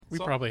We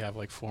probably have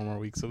like 4 more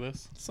weeks of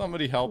this.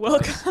 Somebody help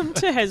us. Welcome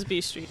to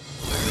Hesby Street.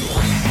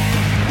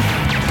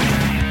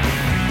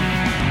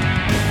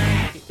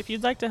 If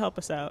you'd like to help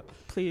us out,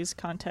 please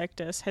contact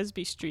us,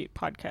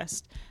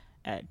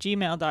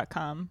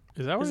 hesbystreetpodcast@gmail.com.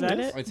 Is that what Is it that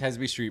is? it? It's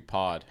Hesby Street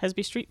Pod.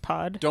 Hesby Street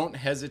Pod. Don't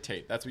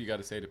hesitate. That's what you got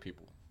to say to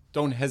people.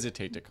 Don't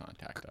hesitate to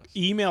contact us.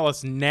 Email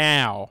us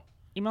now.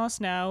 Email us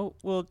now.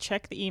 We'll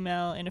check the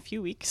email in a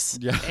few weeks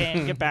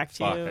and get back to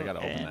Fuck, you. I got to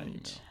open that and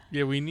email.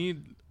 Yeah, we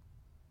need...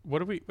 What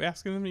are we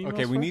asking them to email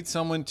Okay, us we for? need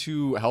someone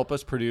to help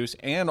us produce.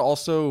 And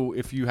also,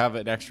 if you have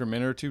an extra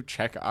minute or two,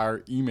 check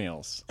our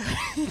emails.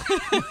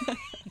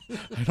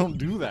 I don't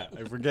do that.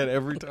 I forget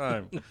every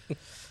time.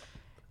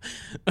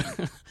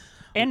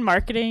 And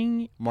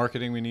marketing.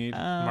 Marketing we need.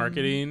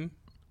 Marketing.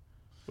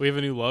 We have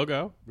a new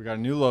logo. We got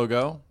a new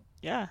logo.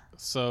 Yeah.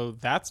 So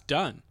that's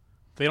done.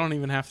 They don't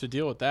even have to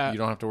deal with that. You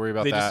don't have to worry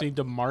about They that. just need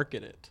to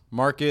market it.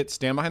 Market,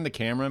 stand behind the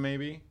camera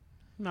maybe.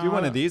 No, Do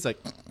one of these, like,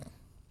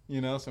 you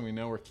know, so we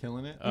know we're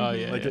killing it. Oh,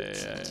 yeah, Like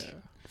yeah.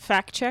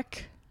 Fact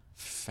check.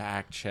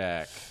 Fact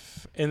check.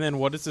 And then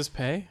what does this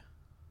pay?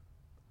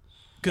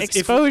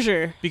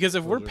 Exposure. Because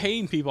if we're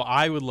paying people,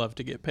 I would love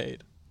to get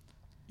paid.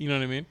 You know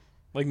what I mean?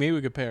 Like maybe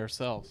we could pay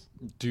ourselves.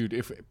 Dude,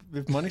 if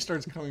money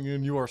starts coming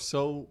in, you are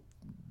so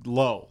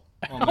low.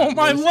 on Oh, that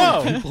my list low.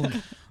 of people.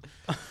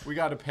 We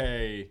got to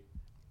pay.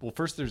 Well,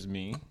 first there's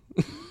me.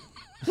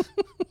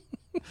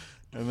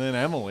 And then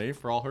Emily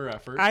for all her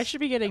efforts. I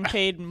should be getting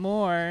paid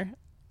more.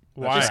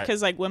 Why? Just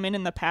because like women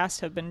in the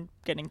past have been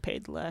getting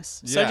paid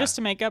less. So Yeah. just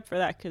to make up for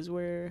that, because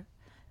we're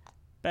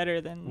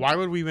better than. Why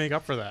would we make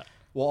up for that?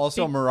 Well,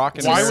 also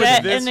Moroccan To Why would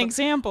set this- an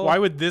example. Why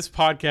would this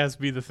podcast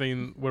be the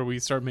thing where we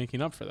start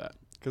making up for that?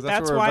 because that's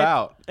That's what we're why.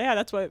 about. Yeah,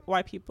 that's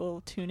why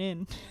people tune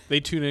in. They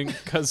tune in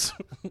because...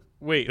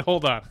 Wait,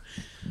 hold on.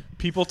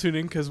 People tune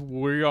in because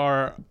we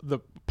are the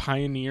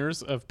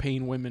pioneers of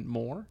paying women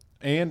more?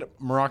 And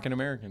Moroccan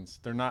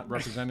Americans. They're not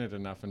represented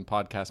enough in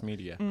podcast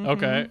media.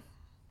 Okay.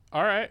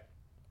 All right.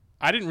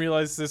 I didn't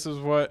realize this is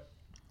what...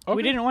 Okay.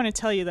 We didn't want to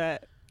tell you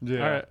that.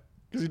 Yeah. All right.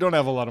 Because you don't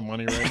have a lot of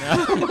money right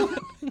now.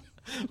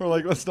 We're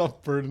like, let's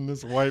not burden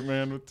this white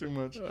man with too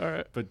much. All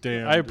right. But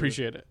damn. I dude,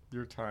 appreciate it.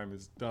 your time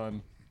is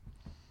done.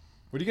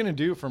 What are you going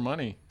to do for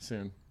money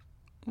soon?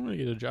 I'm going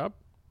to get a job.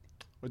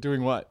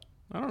 Doing what?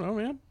 I don't know,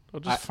 man. I'll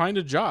just find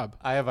a job.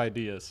 I have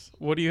ideas.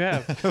 What do you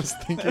have? I was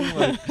thinking,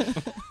 like,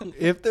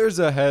 if there's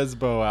a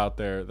Hesbo out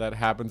there that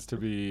happens to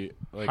be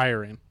like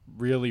Hiring.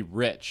 really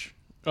rich,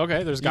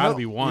 Okay, there's you got to know-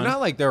 be one. You know,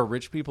 like there are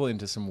rich people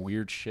into some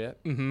weird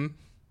shit. Mm-hmm.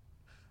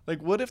 Like,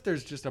 what if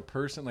there's just a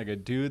person, like a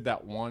dude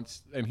that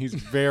wants, and he's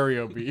very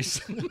obese,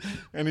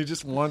 and he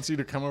just wants you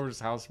to come over to his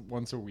house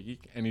once a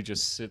week, and he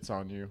just sits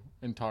on you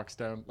and talks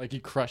down, like he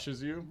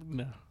crushes you.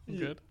 No, I'm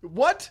good.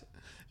 What?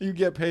 You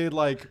get paid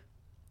like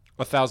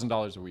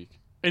 $1,000 a week.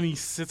 And he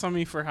sits on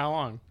me for how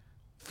long?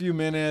 Few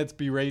minutes,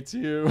 berates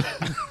you.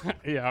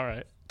 Yeah, all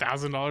right.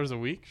 $1,000 a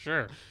week?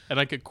 Sure. And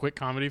I could quit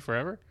comedy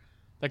forever?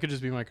 That could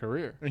just be my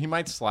career. He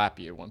might slap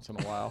you once in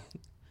a while.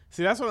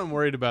 See, that's what I'm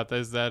worried about,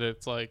 is that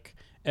it's like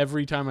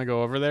every time I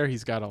go over there,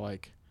 he's got to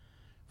like,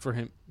 for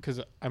him, because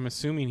I'm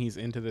assuming he's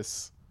into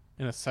this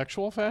in a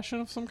sexual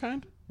fashion of some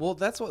kind. Well,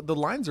 that's what the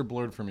lines are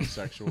blurred for me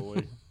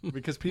sexually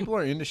because people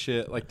are into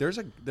shit. Like there's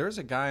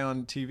a guy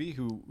on TV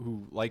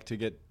who liked to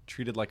get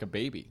treated like a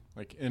baby.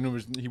 Like, and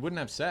he wouldn't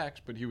have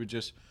sex, but he would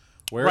just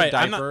wear a Right,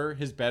 I'm diaper.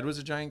 His bed was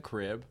a giant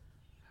crib.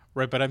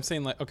 Right, but I'm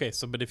saying like, okay,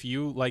 so but if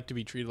you like to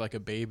be treated like a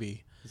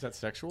baby Is that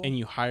sexual? and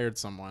you hired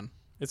someone,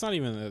 it's not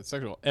even that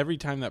sexual. Every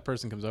time that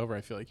person comes over,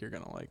 I feel like you're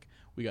going to like,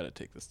 we got to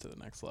take this to the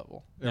next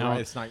level. Yeah, Now,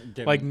 right, it's not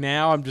getting, like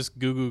now I'm just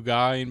goo goo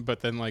guy,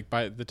 but then like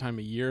by the time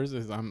of years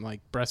is I'm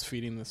like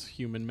breastfeeding this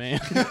human man.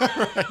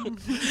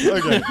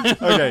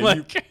 okay.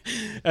 Like,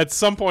 at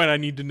some point I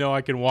need to know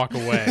I can walk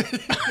away.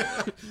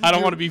 I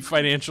don't want to be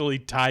financially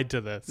tied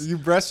to this. You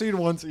breastfeed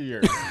once a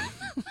year.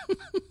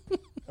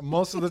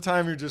 Most of the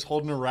time, you're just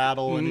holding a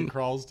rattle and he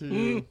crawls to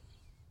you.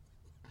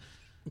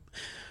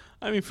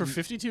 I mean, for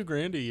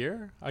 $52,000 a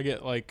year, I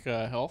get like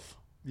health.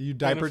 You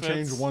diaper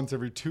Benefits. change once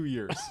every 2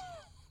 years.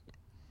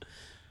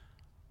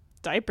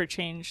 Diaper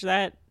change.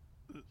 That's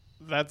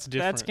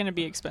Different. going to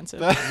be expensive.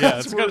 Yeah,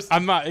 it's worse.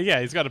 I'm not. Yeah,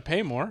 he's got to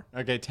pay more.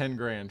 Okay,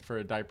 $10,000 for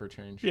a diaper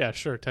change. Yeah,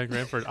 sure,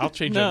 $10,000 for. I'll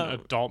change No. an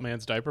adult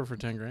man's diaper for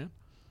 $10,000.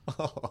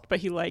 But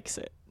he likes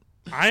it.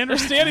 I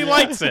understand he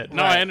likes it.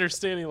 No, Right. I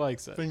understand he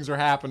likes it. Things are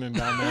happening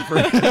down there for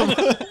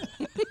him.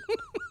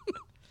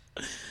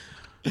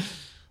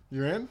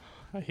 You're in?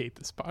 I hate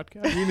this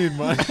podcast. You need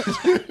money,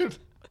 dude.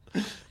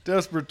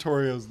 Desperate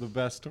Toreo's the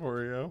best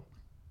Toreo.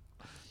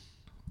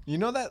 You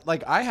know that,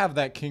 like, I have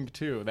that kink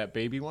too, that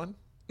baby one.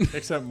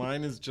 Except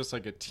mine is just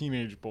like a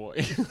teenage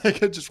boy.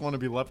 Like, I just want to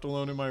be left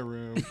alone in my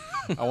room.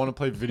 I want to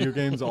play video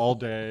games all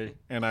day,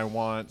 and I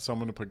want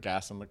someone to put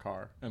gas in the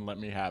car and let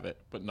me have it,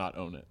 but not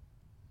own it.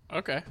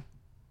 Okay.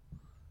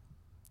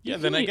 Yeah,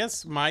 You then can I eat-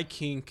 guess my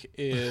kink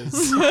is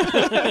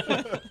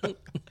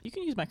You can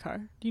can use my car.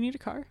 Do you need a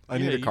car? I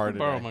need a you car can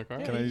today. borrow my car.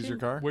 Can I use your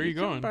car? Where are you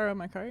can going? borrow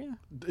my car, yeah.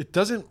 It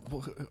doesn't.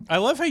 I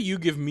love how you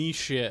give me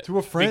shit To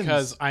a friend.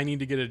 because I need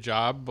to get a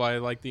job by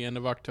like the end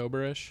of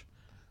October-ish,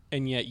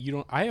 and yet you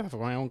don't. I have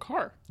my own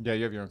car. Yeah,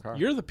 you have your own car.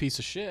 You're the piece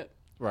of shit.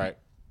 Right.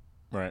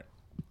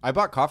 I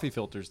bought coffee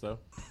filters though.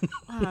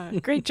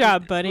 Great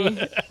job, buddy.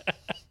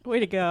 Way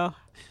to go.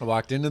 I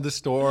walked into the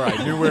store.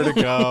 I knew where to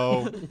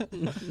go.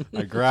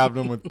 I grabbed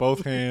them with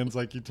both hands,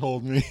 like you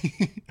told me.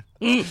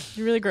 You're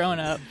really growing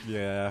up.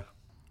 Yeah.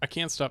 I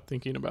can't stop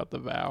thinking about The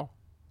Vow.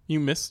 You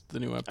missed the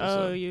new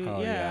episode. Oh,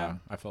 yeah.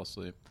 I fell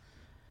asleep.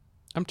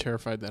 I'm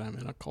terrified that I'm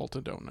in a cult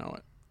and don't know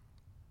it.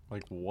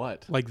 Like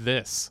what? Like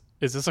this.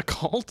 Is this a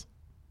cult?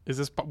 Is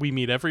this we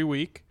meet every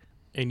week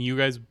and you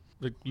guys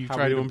like, you How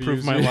try we to improve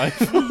abuse my you.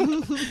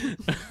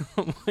 life?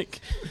 I'm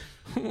like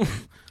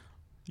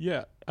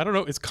yeah, I don't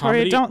know. Is Tori,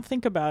 comedy don't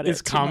think about it.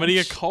 is too comedy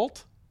much. a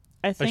cult?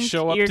 I think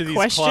show up your to these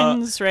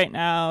questions right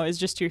now is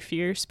just your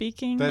fear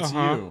speaking. That's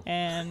Uh-huh. you.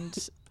 And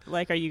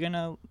like, are you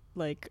gonna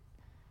like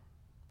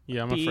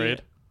Yeah, I'm be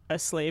afraid. a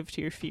slave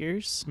to your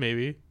fears?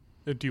 Maybe.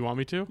 Do you want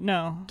me to?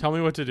 No. Tell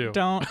me what to do.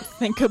 Don't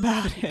think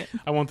about it.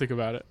 I won't think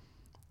about it.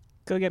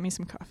 Go get me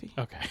some coffee.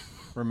 Okay.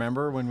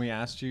 Remember when we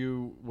asked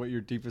you what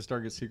your deepest,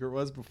 darkest secret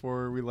was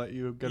before we let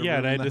you get a Yeah, room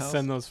and I in had the to house?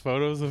 send those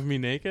photos of me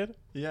naked.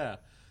 Yeah.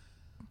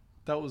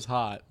 That was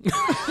hot.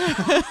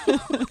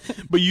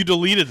 But you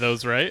deleted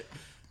those, right?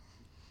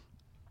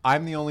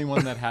 I'm the only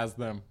one that has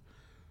them.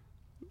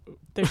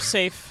 They're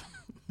safe.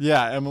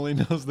 Yeah, Emily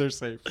knows they're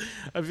safe.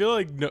 I feel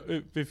like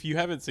if you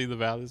haven't seen The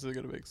Vow, this is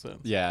going to make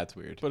sense. Yeah, it's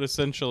weird. But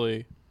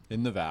essentially,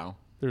 In the vow.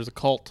 there's a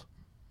cult.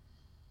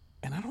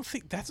 And I don't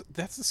think that's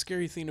the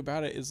scary thing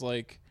about it is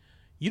like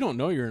you don't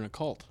know you're in a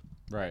cult.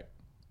 Right.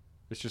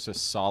 It's just a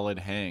solid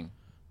hang.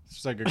 It's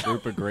just like a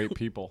group of great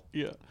people.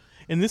 Yeah.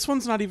 And this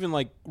one's not even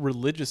like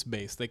religious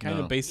based. They kind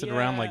No. of base it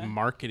around like Yeah.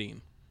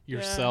 marketing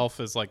yourself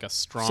as like a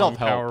strong,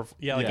 Self-help. powerful,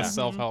 like Yeah. a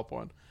self-help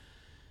one.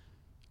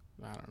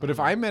 I don't know. But if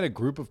I met a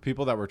group of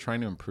people that were trying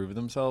to improve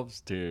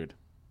themselves, dude,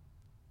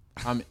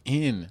 I'm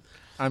in.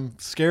 I'm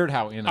scared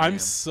how in I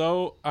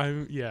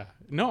am. Yeah.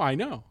 No, I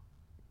know.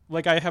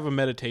 Like I have a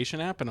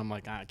meditation app and I'm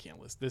like, I can't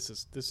listen. This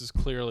is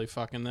clearly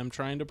fucking them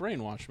trying to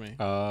brainwash me.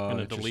 Oh, I'm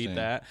gonna delete interesting.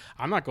 that.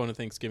 I'm not going to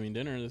Thanksgiving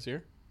dinner this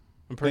year.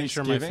 I'm pretty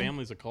sure my Thanksgiving?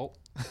 family's a cult.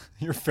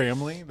 Your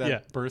family that Yeah.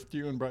 birthed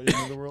you and brought you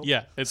into the world?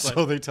 Yeah, it's So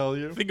like they tell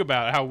you? think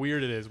about how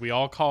weird it is. We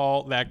all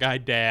call that guy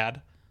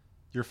dad.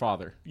 Your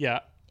father. Yeah.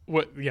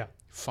 What? Yeah.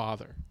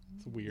 Father.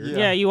 It's weird. Yeah.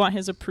 Yeah, you want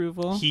his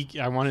approval.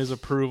 I want his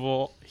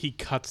approval. He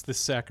cuts the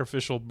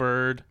sacrificial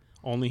bird.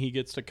 Only he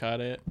gets to cut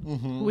it.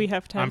 We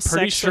have to have I'm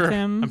pretty sex sure. with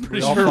him. I'm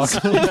pretty We all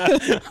sure.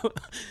 fuck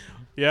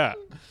Yeah.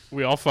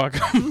 We all fuck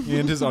him.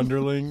 and his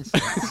underlings.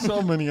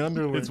 So many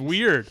underlings. It's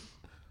weird.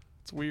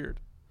 It's weird.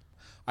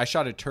 I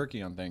shot a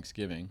turkey on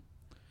Thanksgiving,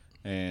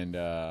 and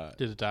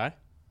Did it die?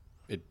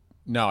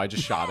 no, I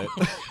just shot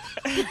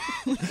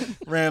it.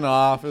 Ran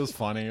off. It was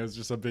funny. It was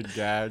just a big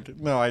gag.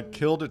 No, I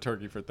killed a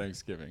turkey for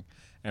Thanksgiving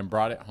and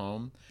brought it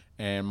home.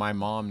 And my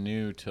mom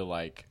knew to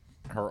like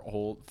her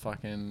old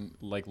fucking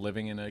like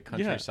living in a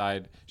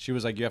countryside. She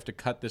was like, you have to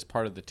cut this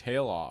part of the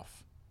tail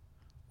off,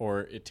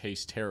 or it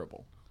tastes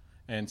terrible.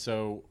 And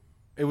so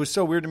it was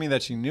so weird to me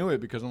that she knew it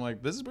because I'm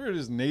like, this bird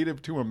is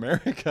native to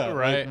America. Like,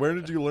 Right. where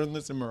did you learn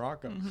this in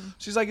Morocco?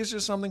 She's like, it's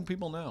just something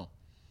people know.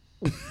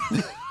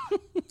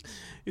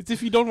 It's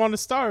if you don't want to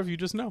starve, you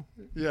just know.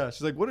 Yeah,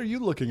 she's like, what are you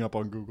looking up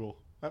on Google?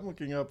 I'm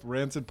looking up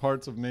rancid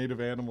parts of native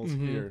animals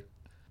here.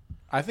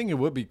 I think it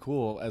would be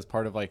cool as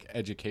part of like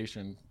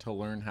education to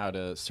learn how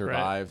to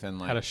survive and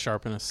like How to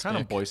sharpen a stick.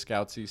 kind of Boy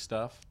Scoutsy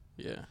stuff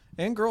Yeah.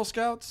 and Girl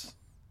Scouts.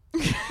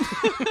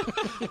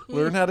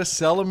 Learn how to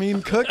sell a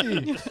mean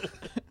cookie.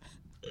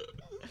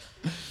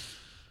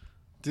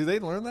 Do they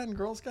learn that in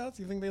Girl Scouts?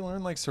 You think they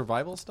learn like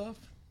survival stuff?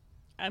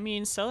 I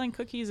mean, selling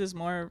cookies is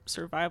more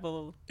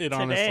survival. It today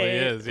honestly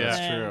is, yeah. That's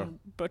than true.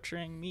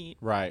 Butchering meat.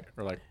 Right,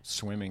 or like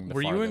swimming. The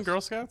Were you in farthest.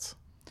 Girl Scouts?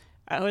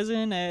 I was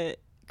in a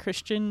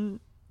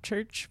Christian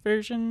church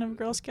version of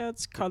Girl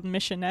Scouts called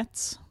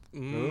Missionettes.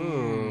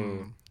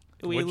 Mm.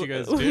 We, What'd you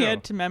guys we do?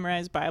 had to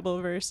memorize Bible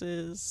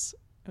verses.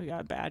 We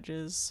got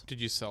badges. Did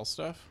you sell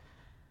stuff?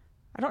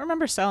 I don't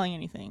remember selling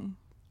anything.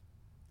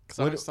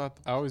 Because I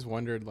always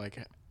wondered, like,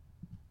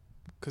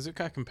 because it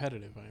got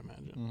competitive, I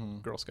imagine.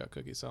 Girl Scout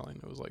cookie selling.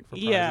 It was like for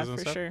prizes Yeah, and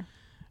for stuff. sure.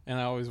 And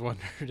I always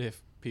wondered if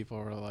people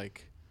were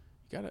like,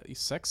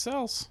 sex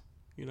sells.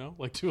 You know,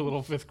 like to a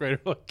little fifth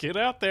grader, like, get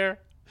out there.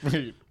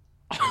 Wait,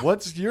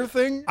 what's your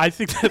thing? I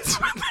think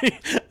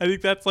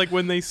that's like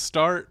when they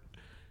start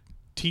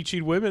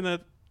teaching women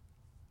that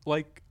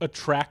like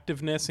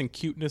attractiveness and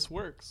cuteness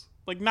works.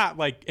 Like not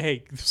like,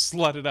 hey,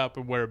 slut it up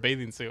and wear a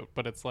bathing suit,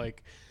 but it's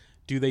like,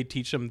 do they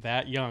teach them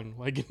that young,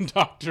 like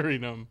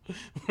indoctrinating them,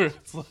 where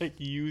it's like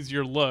use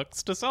your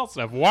looks to sell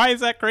stuff? Why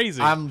is that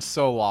crazy? I'm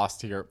so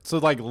lost here. So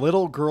like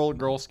little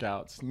Girl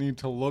Scouts need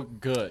to look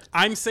good.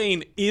 I'm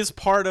saying is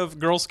part of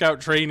Girl Scout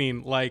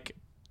training like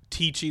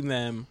teaching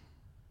them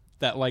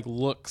that like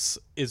looks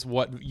is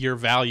what your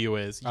value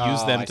is. Use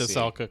Oh, them I to see.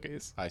 sell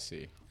cookies. I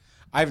see.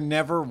 I've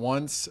never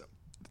once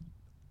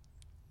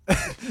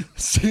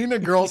seen a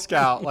Girl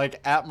Scout like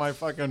at my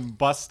fucking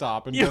bus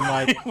stop and been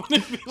like,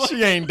 Wouldn't it be like-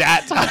 she ain't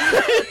that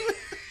tight.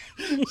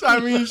 I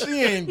mean,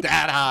 she ain't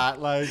that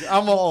hot. Like,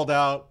 I'm old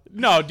out.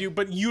 No, dude,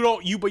 but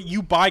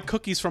you buy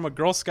cookies from a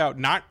Girl Scout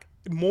not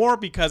more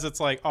because it's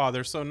like, oh,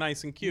 they're so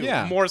nice and cute.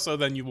 Yeah. More so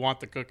than you want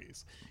the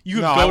cookies. You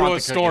could No, I go to want a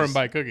the store cookies. and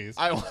buy cookies.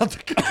 I want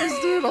the cookies,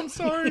 dude. I'm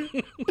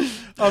sorry.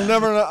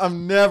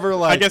 I'm never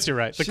like. I guess you're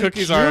right. The she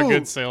cookies are a cute,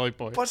 good selling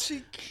point. But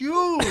she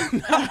cute.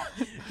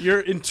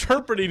 You're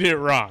interpreting it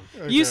wrong.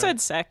 You said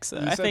sex, though.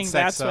 You I said think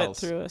sex that's what sells.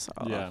 threw us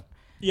all Yeah. off.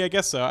 Yeah, I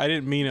guess so. I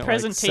didn't mean it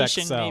Presentation, like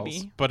sex sells,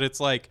 maybe. but it's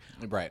like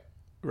Right.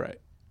 right.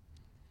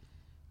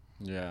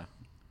 Yeah.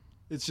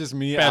 It's just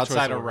me Bad outside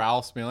choice of over.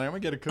 Ralph's being like, I'm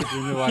going to get a cookie.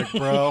 And you're like,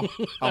 bro,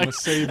 I'm going to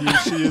save you.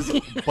 She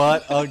is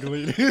butt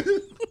ugly.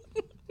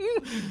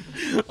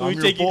 I'm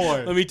your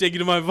boy. Let me take you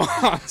to my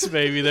Vons,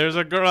 baby. There's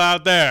a girl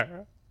out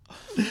there.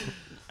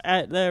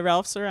 At the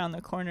Ralph's around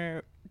the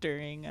corner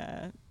during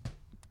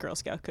Girl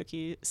Scout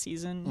cookie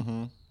season,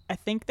 Mm-hmm. I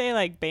think they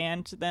like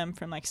banned them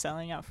from like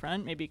selling out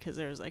front, maybe because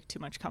there was like too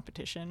much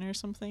competition or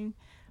something.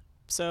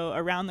 So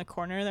around the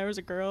corner there was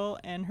a girl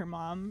and her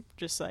mom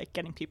just like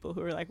getting people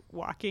who were like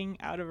walking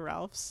out of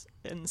Ralph's,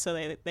 and so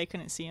they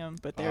couldn't see them,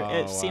 but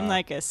it seemed wow.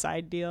 like a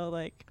side deal,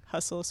 like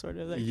hustle sort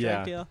of like Yeah.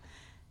 drug deal.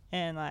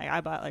 And like I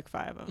bought like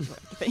 5. I was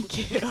like,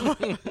 thank you.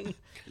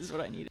 This is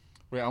what I needed.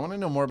 Wait, I want to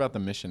know more about the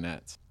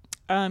missionettes.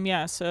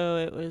 Yeah, so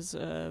it was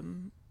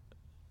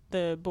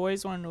the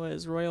boys one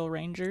was Royal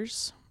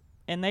Rangers,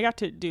 and they got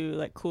to do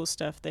like cool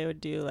stuff. They would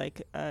do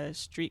like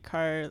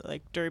streetcar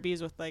like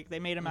derbies with like they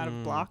made them out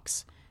of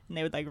blocks, and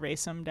they would like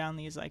race them down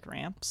these like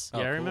ramps. Oh,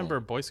 yeah, I cool. remember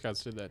Boy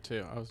Scouts did that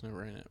too. I was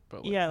never in it,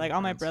 but Yeah, like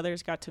all my friends.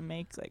 brothers got to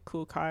make like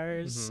cool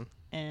cars,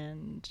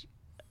 and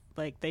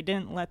like they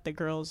didn't let the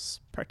girls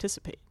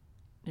participate.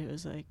 It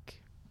was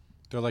like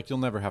They're like, you'll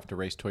never have to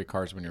race toy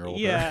cars when you're older.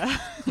 yeah,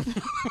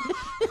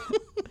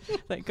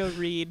 like go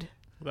read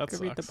That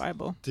read the sucks.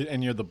 Bible.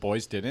 And the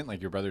boys didn't?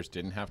 Like, your brothers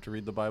didn't have to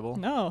read the Bible?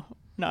 No,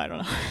 I don't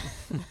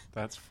know.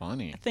 That's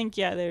funny. I think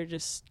yeah, they're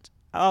just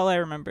all I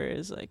remember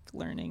is like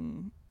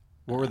learning.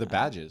 What were the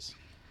badges?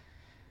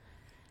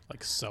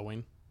 Like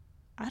sewing.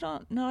 I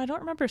don't know. I don't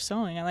remember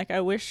sewing.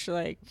 I wish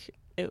like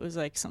it was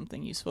like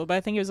something useful, but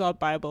I think it was all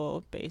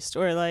Bible based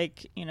or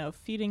like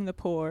feeding the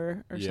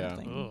poor or Yeah.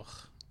 something. Ugh.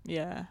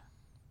 Yeah.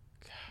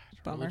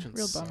 Bummer. Religion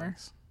Real bummer.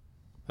 sucks.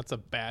 That's a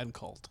bad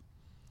cult.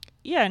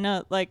 Yeah.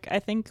 No. Like I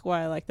think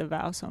why I like the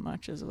vow so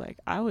much is like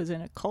I was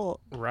in a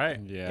cult. Right.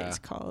 Yeah. It's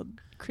called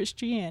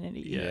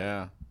Christianity.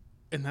 Yeah.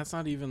 And that's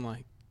not even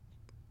like,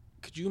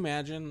 could you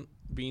imagine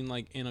being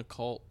like in a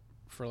cult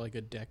for like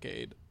a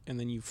decade and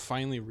then you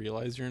finally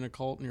realize you're in a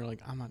cult and you're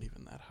like, I'm not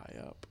even that high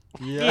up.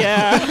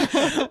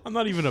 Yeah. I'm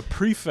not even a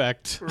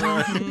prefect.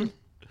 Mhm.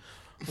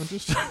 I'm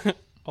just,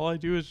 all I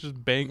do is just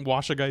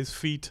wash a guy's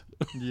feet.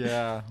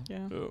 Yeah.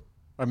 Yeah. Oh.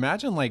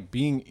 Imagine like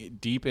being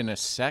deep in a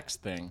sex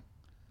thing,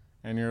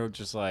 and you're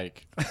just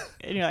like,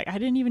 And you're like, I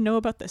didn't even know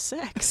about the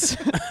sex.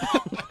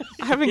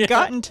 I haven't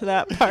gotten to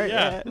that part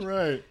Yeah. yet.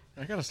 right.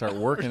 I gotta start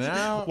working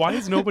out. Why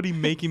is nobody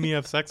making me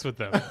have sex with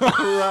them?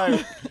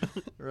 right.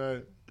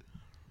 Right.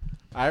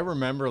 I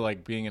remember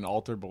like being an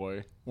altar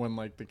boy when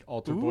like the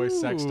altar boy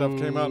sex stuff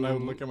came out, and I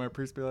would look at my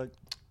priest and be like,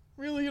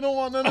 really, you don't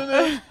want none of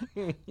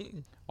this?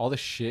 All the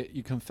shit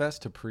you confess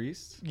to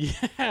priests?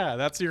 Yeah,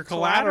 that's your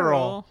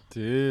collateral.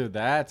 Dude,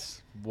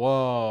 that's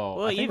whoa.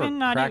 Well, I think even we're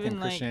not cracking even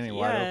like Christianity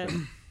wide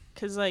open.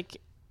 because like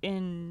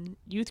in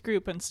youth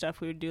group and stuff,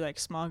 we would do like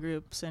small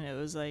groups, and it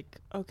was like,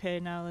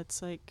 okay, now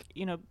let's like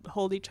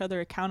hold each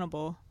other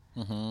accountable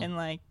and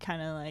like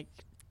kind of like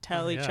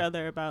tell Oh, each yeah.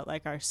 other about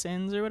like our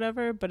sins or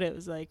whatever. But it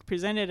was like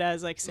presented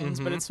as like sins,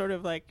 but it's sort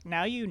of like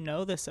now you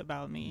know this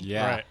about me.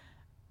 Yeah. Right.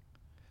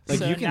 Like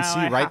So you can now see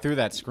I right have- through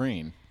that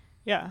screen.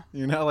 Yeah.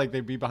 You know, like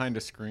they'd be behind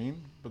a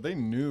screen, but they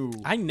knew.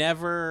 I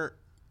never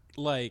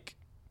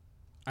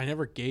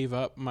gave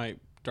up my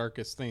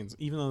darkest things,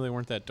 even though they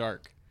weren't that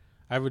dark.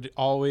 I would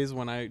always,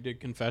 when I did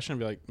confession,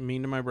 be like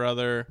mean to my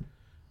brother,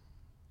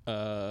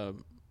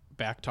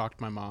 back talked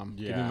my mom.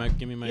 Yeah.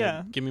 Give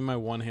me my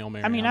one Hail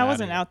Mary. I mean, I'm I outta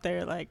wasn't here. out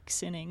there like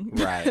sinning.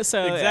 Right.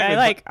 So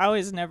Exactly, I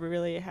always never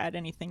really had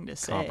anything to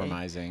say.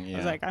 Compromising. Yeah. I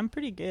was like, I'm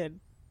pretty good.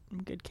 I'm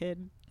a good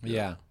kid.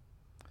 yeah.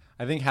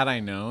 I think had I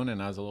known and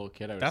I was a little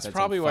kid, I would That's said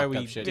probably some why fucked we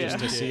up shit did just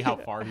to it. see how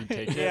far he'd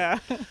take it. Yeah.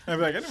 I'd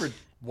be like, I never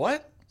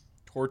what?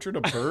 Tortured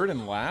a bird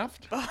and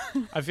laughed?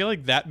 I feel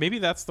like that maybe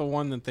that's the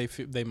one that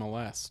they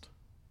molest.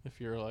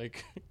 If you're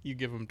like you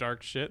give them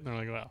dark shit and they're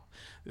like, well,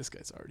 this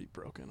guy's already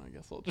broken. I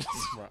guess I'll just.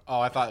 Oh,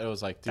 I thought it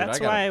was like, dude, That's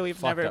I got why a we've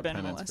fucked never up been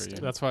penance for molested. you.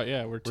 That's why.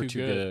 Yeah, we're too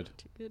good.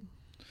 Too good.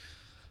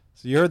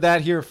 So you heard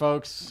that here,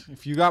 folks.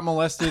 If you got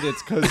molested,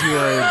 it's because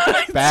you're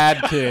a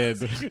bad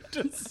kid. You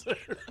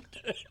deserved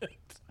it.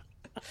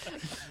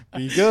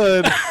 Be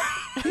good.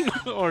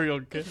 Or you'll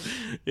get.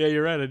 Yeah,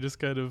 you're right. I just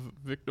kind of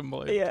victim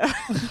blamed. Yeah.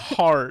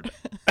 Hard.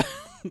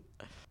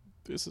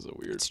 This is a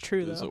weird. It's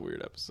true, This is though. a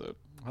weird episode.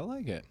 I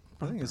like it.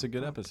 I think it's a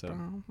good episode.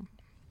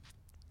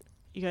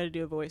 You got to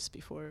do a voice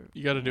before.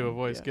 You got to do a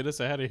voice. Yeah. Get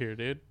us out of here,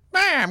 dude.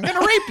 I'm gonna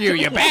rape you,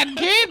 you bad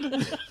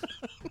kid.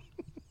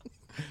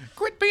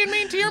 quit being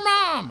mean to your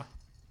mom.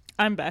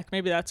 I'm back.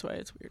 Maybe that's why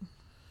it's weird.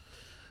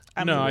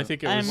 No, I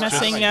think it was I'm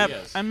just, messing up.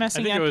 ideas. I'm I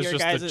messing think up it was your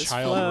just guys' the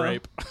child flow.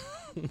 rape.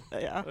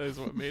 Yeah. That is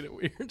what made it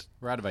weird.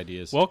 We're out of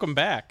ideas. Welcome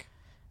back.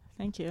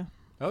 Thank you.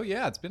 Oh,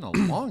 yeah. It's been a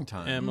long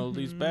time.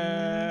 Emily's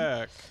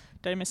back.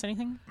 Did I miss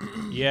anything?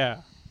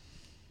 Yeah.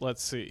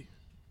 Let's see.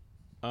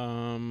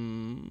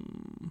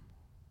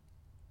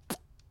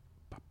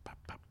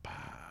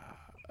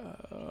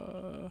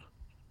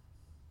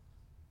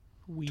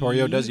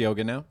 Torio does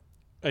yoga now.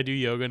 I do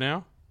yoga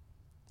now.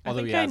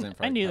 Although he think hasn't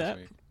for I like knew past that.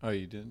 week. Oh,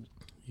 you did?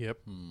 Yep.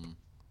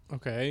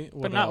 Okay.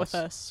 What But not else?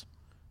 with us.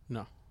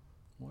 No.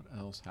 What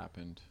else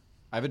happened?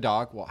 I have a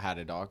dog. Well, had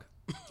a dog.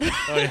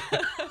 Oh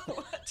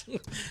yeah.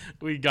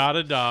 We got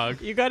a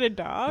dog. You got a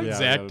dog? Yeah.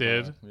 Zach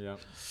did. Yeah.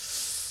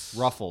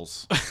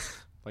 Ruffles.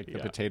 Like the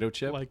Yeah. potato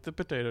chip. Like the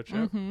potato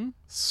chip.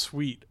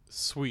 Sweet,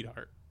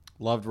 sweetheart.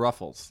 Loved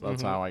Ruffles.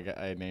 That's how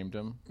I named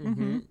him.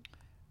 Mm-hmm.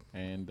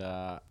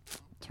 And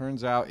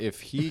turns out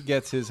if he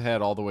gets his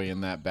head all the way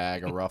in that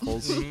bag of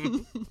Ruffles,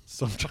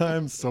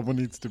 sometimes someone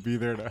needs to be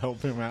there to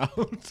help him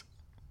out.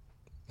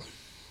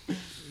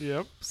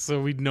 Yep.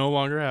 So we no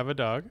longer have a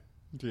dog.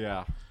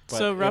 Yeah. But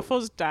So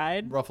Ruffles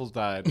died Ruffles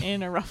died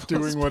in a Ruffles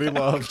doing what he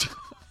loved.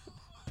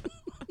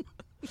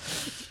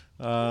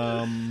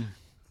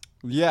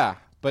 Yeah.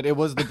 But it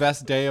was the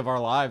best day of our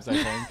lives, I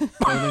think.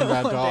 Owning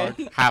that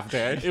dog. Half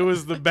day. It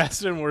was the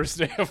best and worst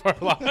day of our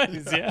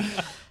lives. Yeah.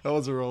 That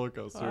was a roller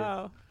coaster.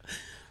 Wow.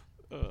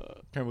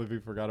 Can't believe we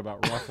forgot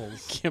about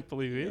Ruffles. Can't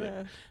believe either.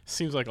 Yeah.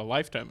 Seems like a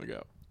lifetime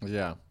ago.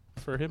 Yeah.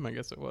 For him, I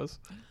guess it was.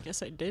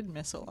 Guess I did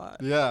miss a lot.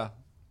 Yeah.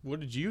 What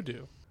did you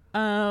do?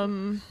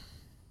 I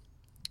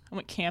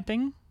went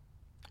camping.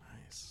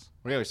 Nice.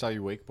 Yeah, we saw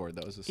you wakeboard.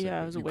 That was a sick Yeah,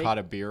 one. it was a You wake- caught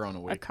a beer on a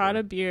wakeboard. I caught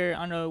a beer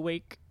on a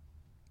wake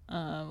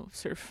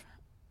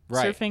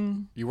Right.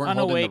 surfing You weren't on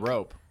a holding wake. the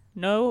rope.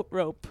 No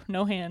rope,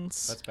 no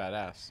hands. That's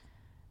badass.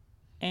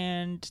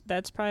 And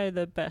that's probably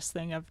the best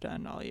thing I've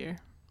done all year.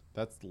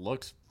 That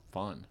looks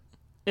fun.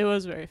 It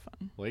was very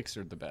fun. Lakes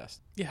are the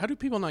best. Yeah, how do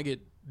people not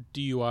get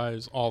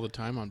DUIs all the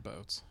time on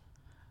boats?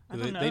 I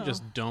They don't know.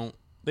 just don't.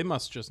 They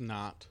must just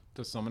not.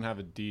 Does someone have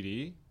a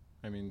DD?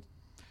 I mean,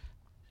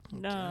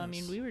 No, I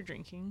mean guess. we were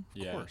drinking.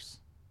 Of yeah. course.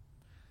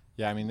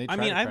 Yeah, I mean, they I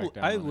try mean, to crack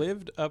down I on it.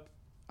 lived up.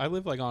 I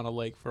lived like on a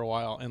lake for a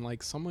while, and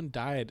like someone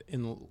died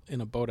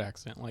in a boat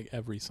accident like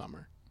every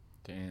summer.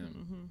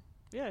 Damn.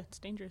 Yeah, it's It's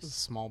a dangerous.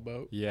 small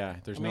boat. Yeah,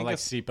 there's I mean, no I like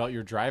guess- seatbelt.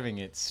 You're driving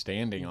it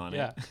standing on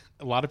Yeah, it.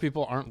 a lot of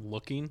people aren't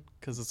looking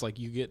because it's like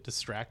you get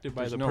distracted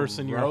by There's the no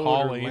person you're road or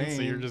hauling,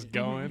 so you're lane. just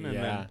going. And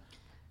Yeah, then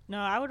No,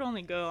 I would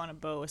only go on a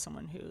boat with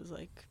someone who was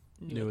like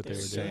Knew what they were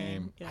doing.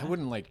 same. Yeah. I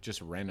wouldn't like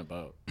just rent a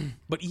boat.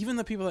 but even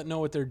the people that know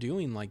what they're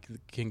doing like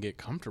can get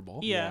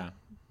comfortable. Yeah.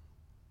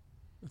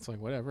 It's like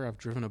whatever. I've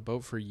driven a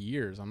boat for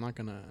years. I'm not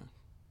gonna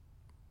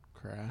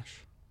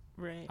crash.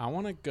 Right. I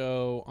want to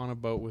go on a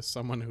boat with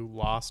someone who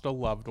lost a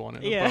loved one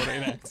in a Yeah.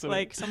 boating accident.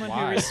 Like someone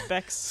Why? who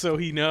respects so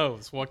he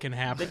knows what can the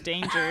happen.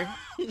 danger.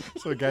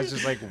 So the guy's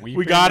just like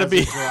weeping. gotta as he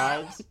be-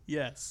 drives.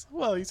 Yes.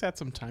 Well, he's had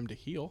some time to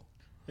heal.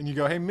 And you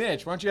go, "Hey,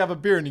 Mitch, why don't you have a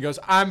beer?" And he goes,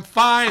 "I'm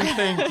fine,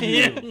 thank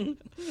you."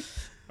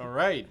 All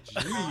right,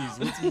 jeez,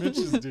 what's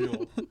Mitch's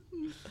deal?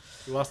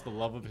 He lost the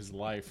love of his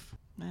life.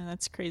 Man,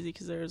 that's crazy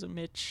because there was a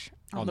Mitch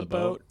on, On the the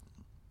boat. boat?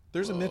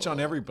 There's a Mitch on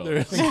every boat. There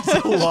I think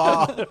it's a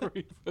law.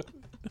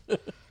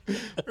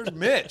 There's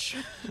Mitch.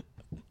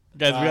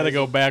 Guys, we got to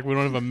go back. We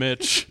don't have a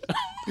Mitch.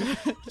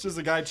 It's just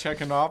a guy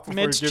checking off before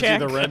Mitch he gives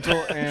check. you the rental.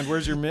 And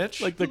where's your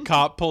Mitch? Like the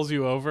cop pulls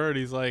you over and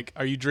he's like,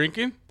 "Are you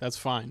drinking? That's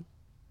fine.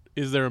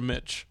 Is there a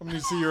Mitch?" I'm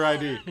gonna see your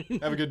ID.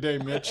 Have a good day,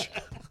 Mitch.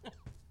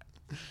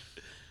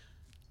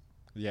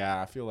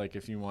 Yeah, I feel like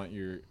if you want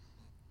your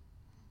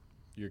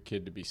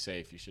kid to be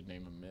safe, you should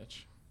name him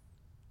Mitch.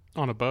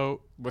 On a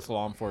boat, With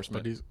law but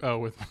enforcement. he's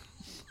with.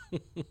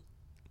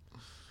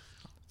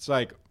 It's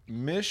like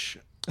Mish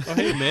Oh,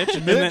 hey, Mitch.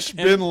 And Mitch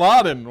then- Bin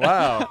Laden.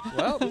 Wow.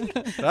 Well,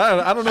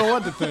 I don't know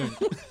what to think.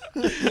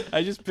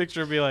 I just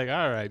picture him be like,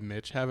 "All right,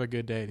 Mitch, have a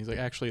good day." And he's like,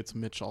 "Actually, it's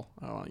Mitchell.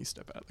 Oh, why don't you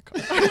step out of the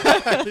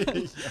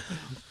car?"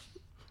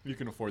 You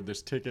can afford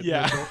this ticket.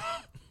 Yeah.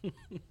 Mitchell.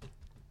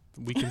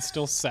 We can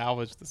still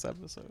salvage this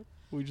episode.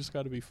 We just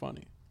got to be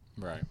funny.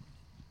 Right.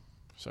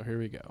 So here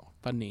we go.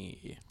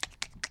 Funny.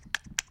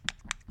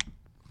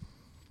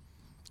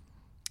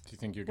 Do you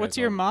think you guys What's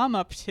your are- mom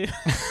up to?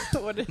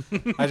 What is-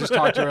 I just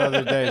talked to her the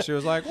other day. She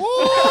was like,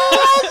 "Whoa,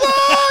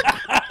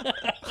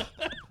 Zach!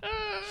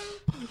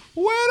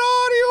 Where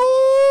are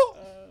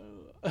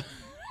you?"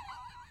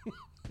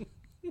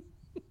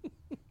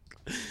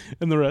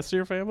 And the rest of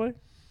your family?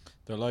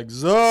 They're like,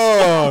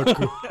 "Zach!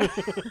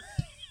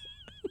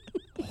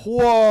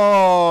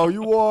 Wow,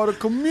 you are a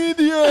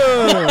comedian!"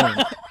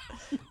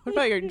 what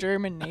about your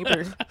German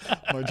neighbor?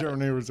 My German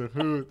neighbor's a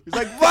hoot. He's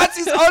like, "What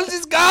is all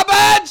this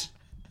garbage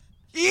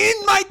in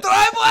my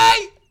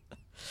driveway?"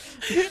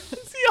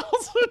 Is he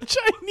also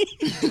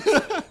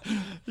Chinese?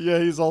 Yeah,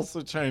 he's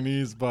also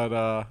Chinese, but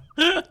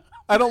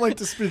I don't like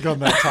to speak on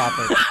that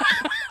topic.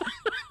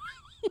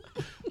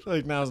 I feel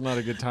like now's not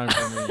a good time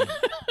for me.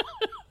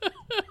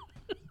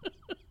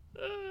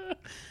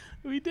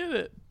 did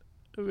it.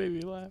 It made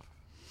me laugh.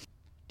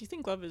 Do you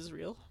think love is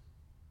real?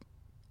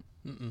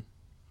 Mm-mm.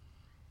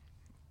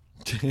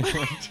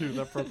 Dude,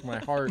 that broke my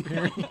heart.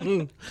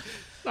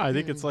 No, I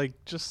think it's like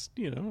just,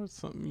 it's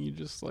something you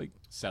just like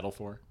Settle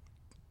for.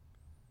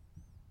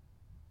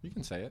 You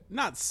can say it.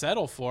 not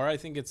settle for. I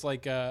think it's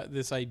like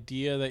this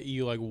idea that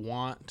you like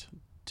want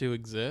to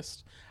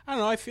exist. I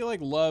don't know. I feel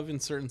like love in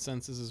certain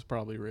senses is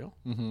probably real.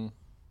 Mm-hmm.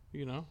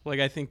 Like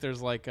I think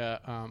there's like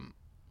a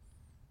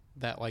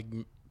that like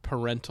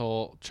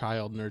parental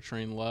child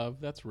nurturing love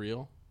that's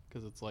real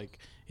because it's like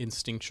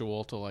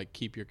instinctual to like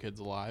keep your kids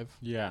alive.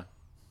 Yeah.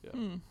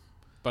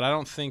 But I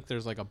don't think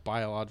there's like a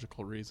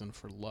biological reason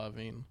for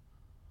loving.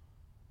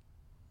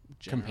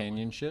 Generally.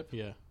 Companionship.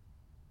 Yeah.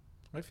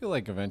 I feel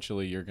like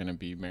eventually you're going to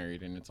be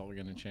married and it's all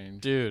going to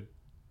change. Dude,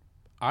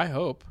 I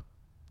hope.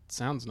 It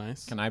sounds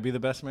nice. Can I be the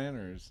best man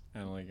or is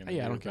Annalie going to be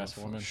I the don't best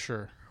care. woman?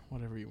 Sure.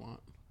 Whatever you want.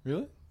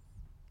 Really?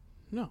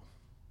 No.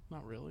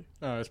 Not really.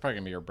 Oh, it's probably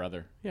going to be your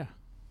brother. Yeah.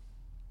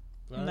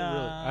 But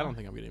Nah. I don't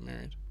think I'm getting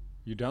married.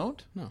 You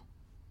don't? No.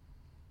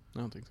 I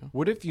don't think so.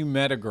 What if you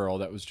met a girl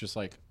that was just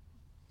like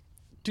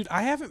Dude,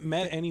 I haven't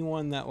met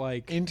anyone that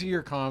like into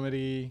your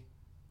comedy?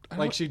 I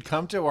Like don't- she'd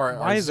come to our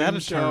Why is that Zoom a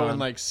turn show on? and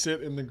like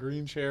sit in the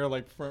green chair,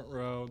 like front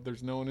row.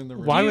 There's no one in the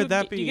room. Why Do would you-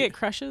 that Do you be- get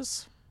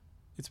crushes?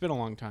 It's been a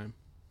long time.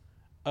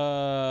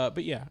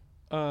 But yeah.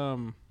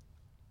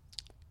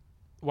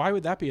 Why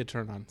would that be a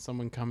turn on?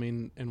 Someone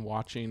coming and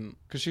watching.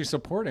 Because she's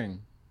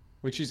supporting.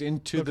 Like she's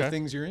into the Okay.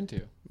 things you're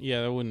into.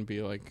 Yeah, that wouldn't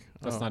be like.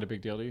 That's not a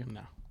big deal to you.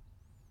 No.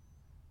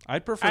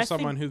 I'd prefer I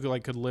someone who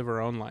like could live her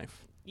own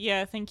life.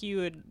 Yeah, I think you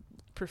would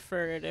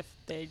prefer it if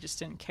they just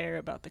didn't care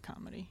about the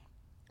comedy.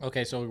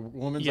 Okay, so a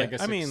woman's Yeah, like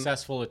a I mean,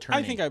 successful attorney.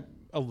 I think I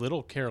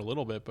care a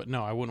little bit, but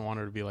no, I wouldn't want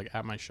her to be like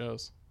at my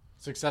shows.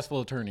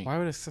 Successful attorney. Why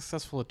would a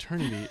successful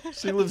attorney be?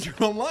 She lives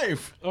her own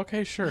life.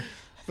 Okay, sure.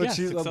 But Yeah,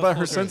 she successful but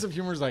her attorney. sense of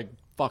humor is like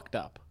fucked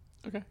up.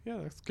 Okay, yeah,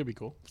 that could be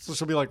cool. So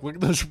she'll be like, look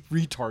at those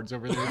retards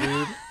over there,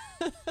 dude.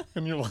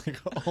 And you're like,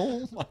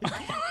 oh my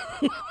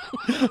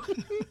God.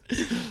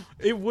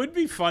 It would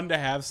be fun to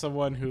have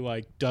someone who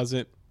like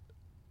doesn't.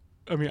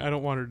 I mean, I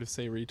don't want her to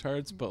say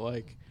retards, but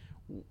like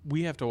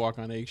we have to walk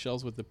on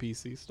eggshells with the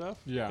PC stuff.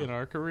 Yeah. In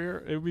our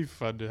career, it would be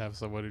fun to have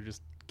someone who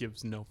just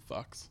gives no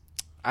fucks,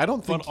 I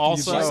don't think But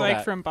also- you'd She's like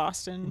that. from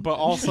Boston. but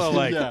also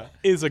like Yeah.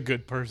 is a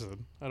good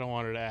person. I don't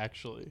want her to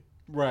actually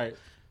Right.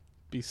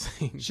 be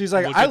saying. She's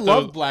like, "Look I at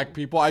love those-" black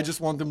people. I just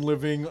want them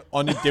living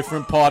on a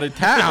different part of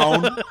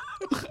town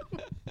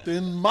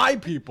than my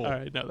people. All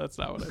right, no, that's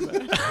not what I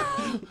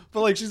meant.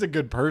 But like, she's a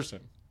good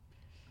person.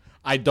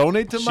 I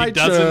donate to my She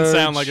doesn't church.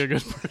 sound like a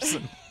good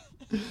person.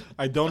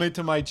 I donate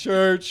to my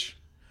church.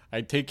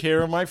 I take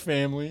care of my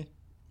family.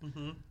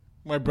 Mm-hmm.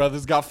 My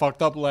brother's got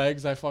fucked up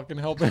legs. I fucking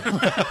help him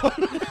out.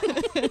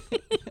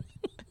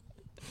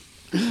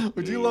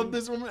 Would you love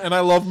this woman? And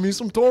I love me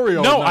some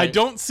Toreo. No, at I night.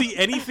 don't see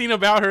anything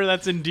about her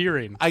that's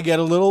endearing. I get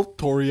a little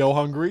Toreo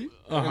hungry,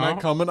 and I Uh-huh.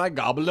 come and I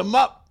gobble them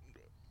up.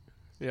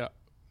 Yeah.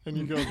 And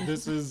you go,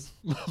 this is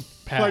my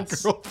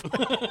Pass.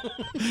 girlfriend.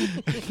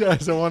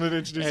 Guys, I wanted to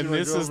introduce And you to my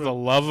this is the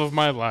girlfriend, love of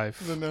my life.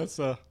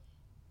 Vanessa.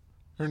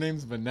 Her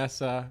name's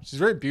Vanessa. She's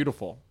very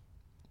beautiful.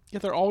 Yeah,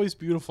 they're always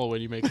beautiful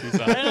when you make these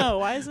up. I don't know.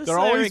 Why is this They're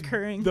a always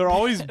recurring? They're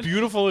always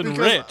beautiful and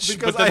rich,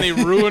 because but then they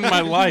ruin my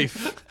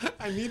life.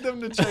 I need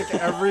them to check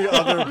every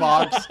other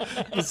box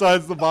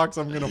besides the box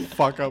I'm gonna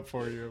fuck up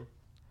for you.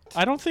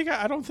 I don't think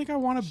I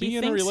want to be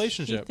in a He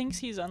relationship. thinks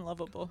he's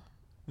unlovable.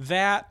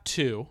 That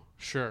too,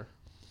 sure.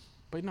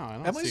 But no, I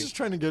don't Emily's see. just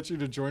trying to get you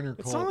to join her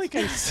cult. It's not like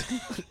I.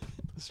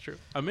 That's true.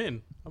 I'm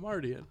in. I'm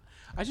already in.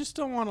 I just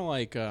don't want to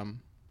like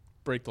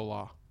break the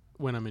law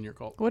when I'm in your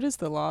cult. What is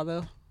the law,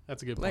 though?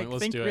 That's a good Like,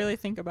 point. Let's do really it.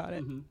 think about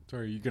it.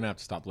 Sorry, you're gonna have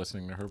to stop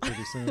listening to her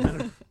pretty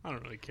soon. I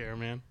don't really care,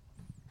 man.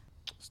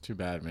 It's too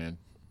bad, man.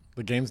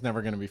 The game's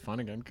never gonna be fun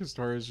again because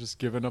Tori's just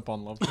given up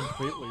on love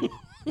completely.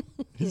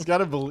 He's got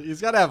to believe.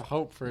 He's got to have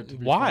hope for it to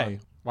be Why? fun.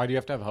 Why do you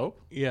have to have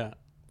hope? Yeah.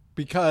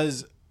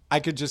 Because I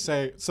could just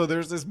say, so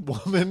there's this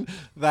woman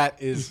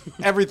that is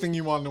everything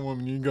you want in a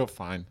woman. You can go,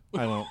 fine.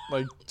 I don't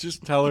like.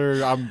 Just tell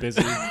her I'm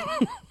busy.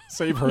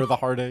 Save her the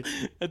heartache.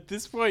 At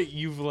this point,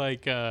 you've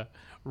like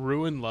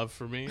ruined love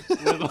for me with,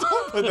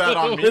 Put that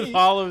on me. with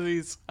all of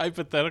these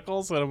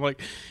hypotheticals, and I'm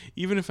like,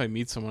 even if I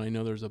meet someone, I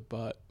know there's a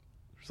but.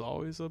 There's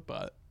always a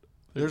but.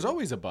 There's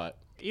always a but.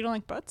 You don't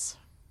like butts?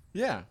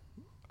 Yeah.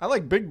 I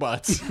like big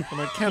butts,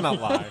 and I cannot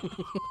lie.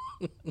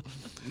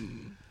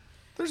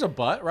 There's a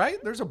but, right?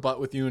 There's a but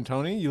with you and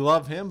Tony. You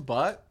love him,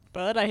 but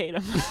But I hate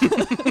him.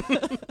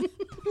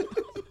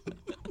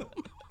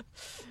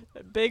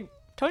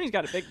 Tony's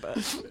got a big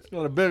butt.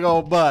 got a big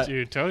old butt.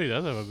 Dude, Tony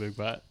does have a big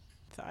butt.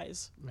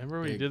 Thighs. Remember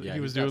when Big- he yeah, he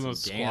was he's got doing some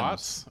those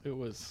gams. squats? It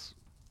was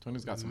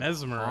Tony's got some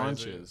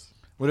mesmerizing. haunches.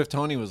 What if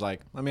Tony was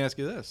like, let me ask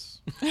you this.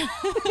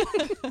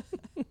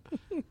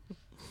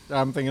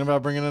 I'm thinking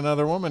about bringing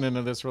another woman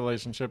into this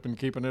relationship and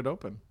keeping it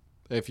open.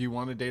 If you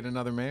want to date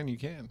another man, you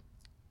can.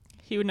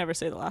 He would never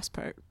say the last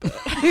part. But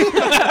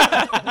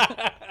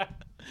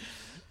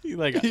He,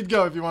 like He'd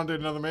go, if you want to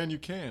date another man, you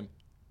can.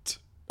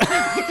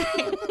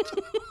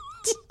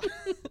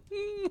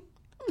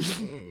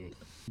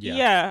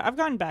 Yeah, I've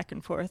gone back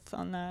and forth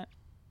on that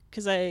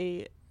because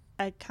I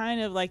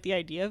kind of like the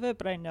idea of it,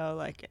 but I know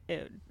like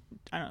it.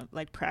 I don't know,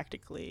 like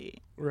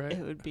practically, Right. it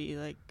would be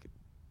like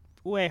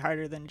way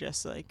harder than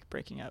just like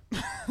breaking up.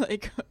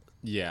 Like,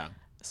 Yeah.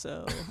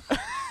 so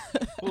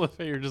Well, if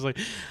you're just like,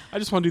 I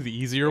just want to do the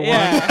easier one.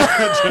 yeah,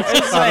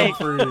 it's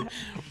like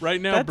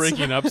Right now, That's-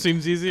 breaking up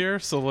seems easier,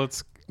 so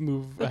let's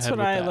move that's ahead what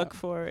with I that. look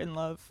for in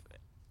love.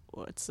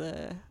 What's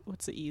the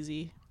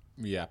easy?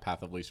 Yeah,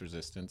 path of least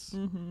resistance.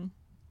 Mm-hmm.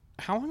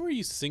 How long were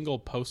you single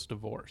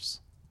post-divorce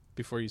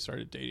before you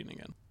started dating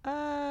again?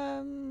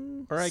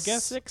 Or I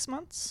guess- 6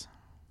 months.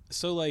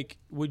 So, like,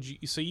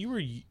 you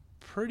were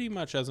pretty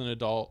much as an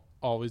adult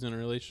always in a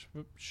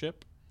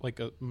relationship, like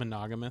a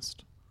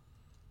monogamist?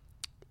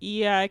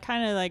 Yeah, I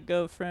kind of like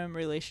go from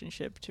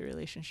relationship to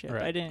relationship.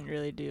 Right. I didn't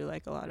really do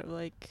like a lot of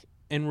like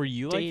And were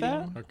you like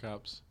that? dating.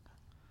 Hookups.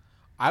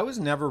 I was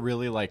never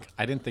really like,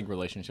 I didn't think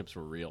relationships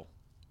were real.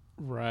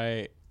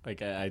 Right. Like,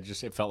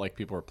 it felt like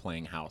people were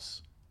playing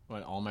house.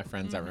 When all my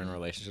friends that were in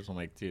relationships, I'm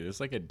like, dude, this is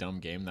like a dumb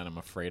game that I'm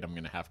afraid I'm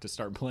going to have to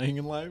start playing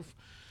in life.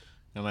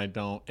 And I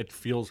don't, it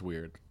feels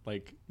weird.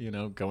 Like,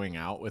 going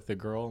out with a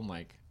girl and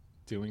like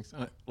doing,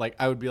 like,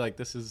 I would be like,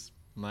 this is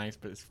nice,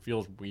 but it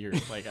feels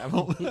weird. Like, I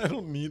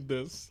don't need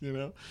this,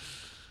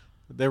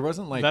 There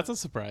wasn't like, That's a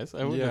surprise. I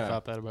wouldn't Yeah. have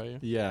thought that about you.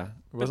 yeah. It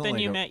But wasn't then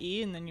like you a- met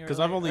E, and then you were 'Cause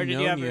like, I've only or did you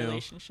known have you- a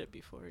relationship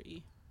before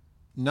E?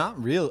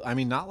 Not real. I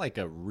mean, not like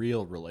a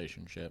real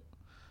relationship.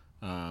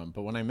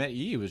 But when I met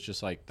E, it was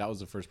just like, that was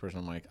the first person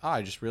I'm like,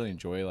 I just really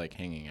enjoy like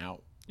hanging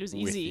out It was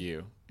with easy.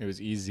 you. It was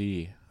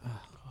easy.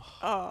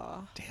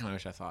 Oh, Damn, I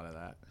wish I thought of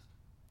that.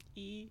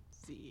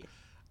 easy.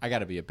 I got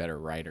to be a better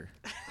writer.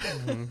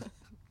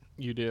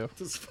 You do.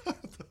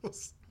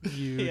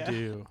 You Yeah.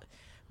 do.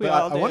 We But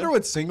all I do. wonder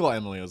what single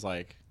Emily was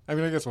like. I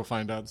mean, I guess we'll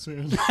find out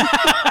soon.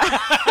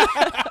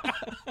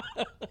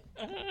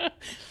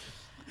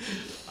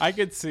 I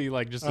could see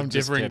like just a I'm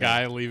just different kidding.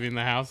 guy leaving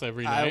the house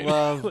every I night.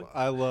 love.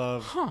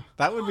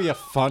 That would be a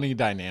funny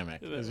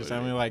dynamic. It's just would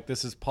Emily like,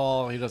 this is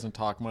Paul. He doesn't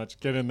talk much.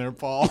 Get in there,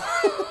 Paul.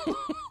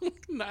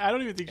 No, I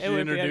don't even think It she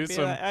would be, introduced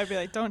him. I'd be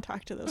like, don't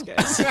talk to those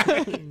guys.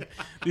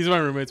 These are my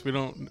roommates. We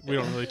don't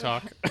really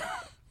talk.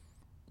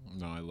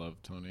 No, I love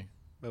Tony.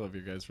 I love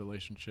your guys'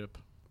 relationship.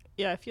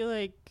 Yeah, I feel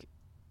like,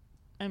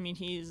 I mean,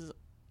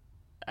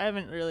 I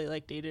haven't really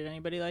like dated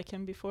anybody like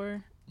him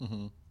before,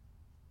 Mm-hmm.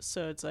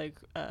 so it's like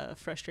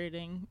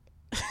frustrating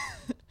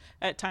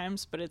at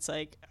times. But it's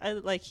like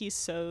he's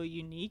so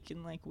unique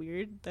and like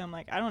weird that I'm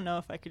like, I don't know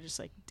if I could just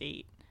like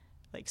date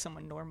like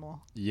someone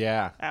normal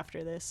Yeah,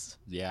 after this.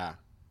 yeah.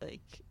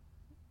 Like,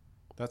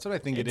 That's what I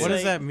think it It's is. What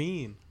does like- that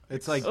mean?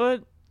 It's like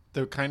what?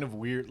 the kind of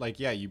weird, like,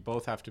 yeah, you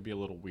both have to be a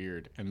little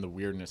weird, and the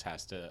weirdness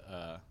has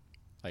to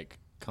like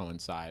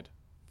coincide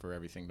for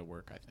everything to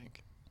work, I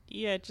think.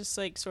 Yeah, it just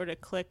like sort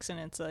of clicks, and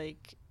it's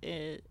like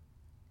it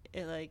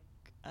like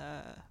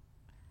I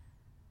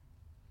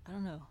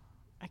don't know.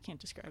 I can't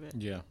describe it.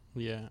 Yeah.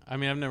 Yeah. I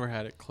mean, I've never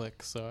had it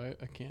click, so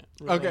I can't.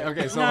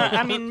 Okay. So No, like,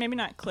 I mean maybe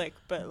not click,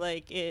 but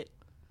like it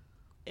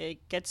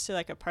gets to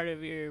like a part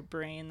of your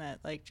brain that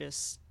like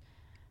just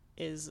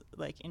is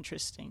like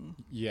interesting.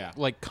 yeah,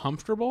 Like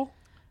comfortable?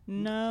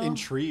 No,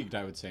 intrigued,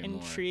 I would say more.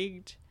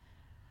 intrigued.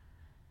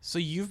 So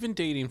you've been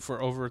dating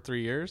for over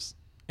 3 years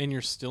and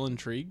you're still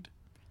intrigued?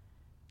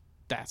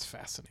 That's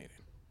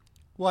fascinating.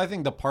 Well, I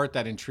think the part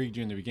that intrigued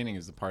you in the beginning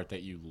is the part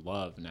that you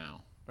love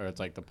now, or it's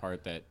like the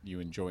part that you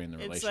enjoy in the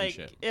It's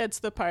relationship. like it's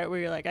the part where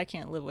you're like, I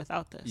can't live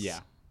without this. Yeah.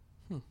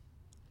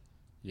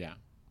 Yeah.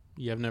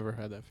 Yeah, I've never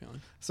had that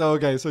feeling. So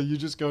so you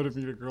just go to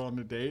meet a girl on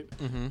a date,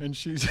 Mm-hmm. and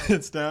she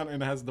sits down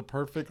and has the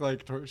perfect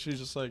like. She's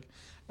just like,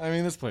 I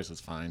mean, this place is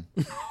fine.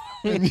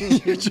 And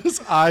you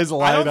just eyes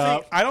light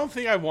up. I don't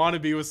think I want to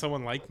be with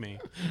someone like me.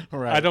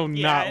 Right. I do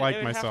Yeah, not it like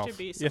would have to myself.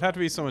 be It'd have to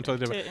be someone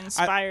totally different. to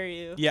inspire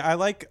you. Yeah, I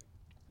like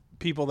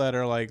people that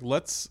are like,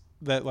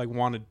 that like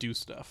want to do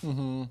stuff.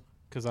 Mm-hmm.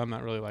 Because I'm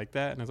not really like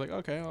that. And it's like,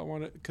 okay, I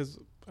want to, because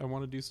I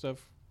want to do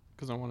stuff,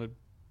 because I want to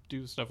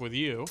do stuff with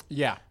you.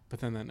 Yeah. But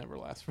then that never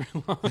lasts very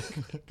long.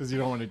 Because you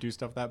don't want to do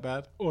stuff that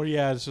bad. Or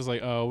yeah, it's just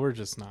like, oh, we're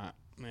just not.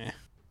 Meh.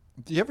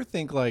 Do you ever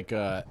think like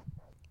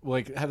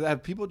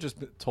have people just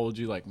told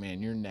you like,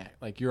 man,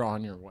 you're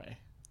on your way,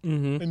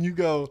 Mm-hmm. and you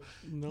go,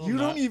 No, you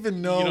don't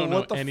even know You don't know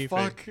what the anything.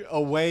 fuck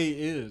a way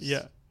is.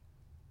 Yeah.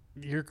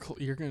 You're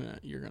gonna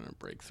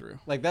break through.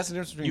 Like that's the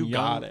difference between You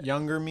got it.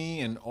 younger me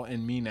and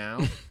me now.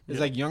 It's Yeah.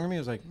 like younger me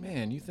was like,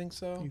 man, you think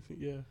so?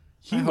 Yeah.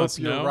 He I hope must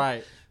you're no.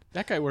 right.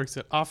 That guy works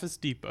at Office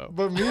Depot.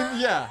 But me,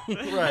 yeah,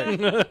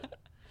 right.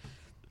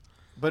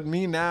 But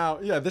me now,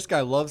 yeah, this guy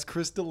loves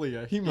Chris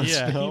D'Elia. He must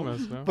Yeah, he know.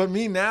 must know. But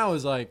me now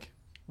is like,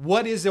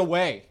 what is a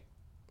way?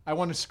 I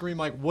want to scream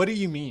like, what do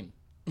you mean?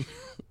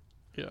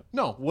 Yeah.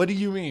 No, what do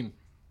you mean?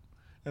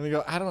 And they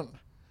go,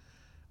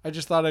 I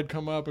just thought I'd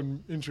come up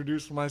and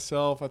introduce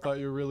myself. I thought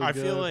you were really I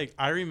good. feel like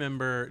I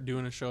remember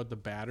doing a show at the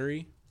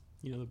Battery.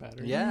 You know the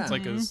Battery? Yeah. It's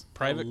like a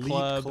private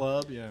Elite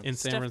club yeah. in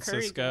San Steph Curry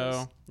Francisco.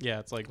 goes. Yeah,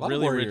 it's like A lot of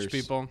really warriors. rich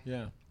people.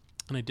 Yeah.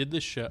 And I did the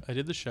show.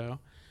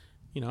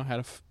 You know, had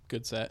a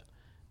good set.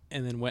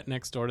 and then went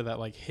next door to that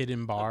like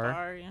hidden bar.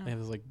 bar, yeah. They have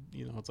this like,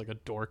 it's like a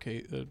door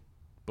case, a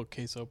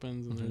bookcase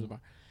opens and there's a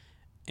bar.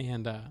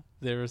 And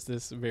there was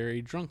this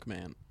very drunk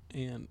man,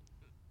 and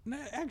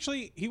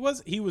actually he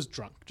was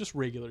drunk, just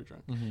regular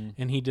drunk.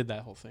 And he did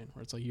that whole thing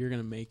where it's like, you're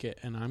gonna make it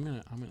and I'm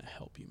gonna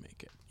help you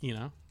make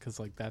it, because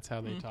like that's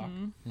how they talk.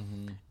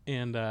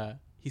 And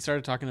he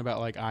started talking about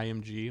like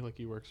IMG, like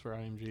he works for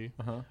IMG,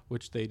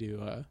 which they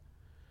do.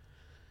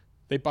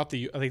 They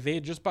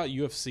had just bought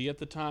UFC at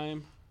the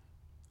time,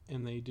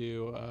 and they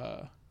do.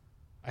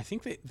 I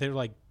think they're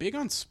like big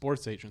on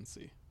sports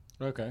agency.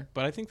 Okay.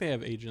 But I think they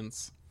have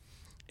agents.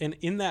 And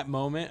in that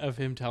moment of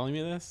him telling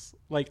me this,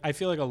 like I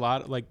feel like a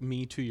lot, like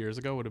me 2 years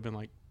ago would have been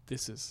like,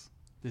 this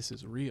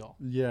is real.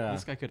 Yeah.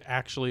 This guy could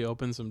actually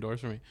open some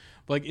doors for me.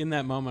 But like in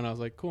that moment, I was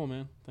like, cool,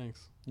 man,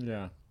 thanks.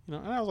 Yeah. And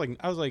I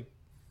was like,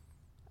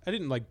 I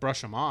didn't like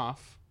brush him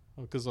off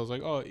because I was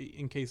like, oh,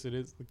 in case it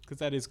is, because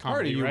that is comedy,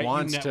 Part of you right?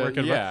 wants network to,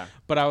 and- yeah.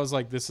 But I was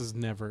like,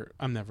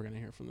 I'm never gonna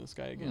hear from this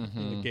guy again.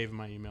 And I gave him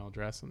my email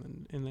address,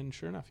 and then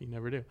sure enough, you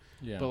never do.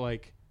 Yeah. But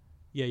like,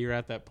 yeah, you're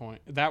at that point.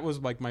 That was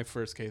like my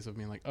first case of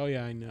being like, oh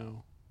yeah, I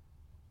know.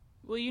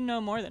 Well, you know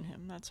more than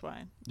him. That's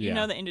why. Yeah. You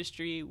know the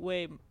industry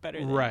way better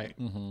than Right.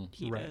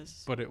 he Right.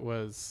 does. But it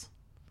was,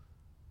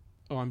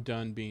 oh, I'm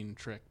done being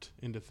tricked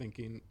into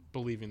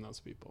believing those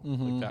people.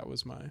 Like that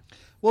was my.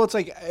 Well, it's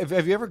like,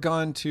 have you ever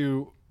gone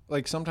to,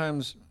 like,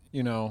 sometimes,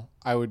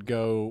 I would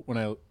go, when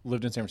I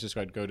lived in San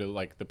Francisco, I'd go to,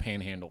 like, the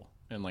Panhandle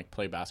and, like,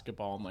 play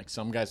basketball, and, like,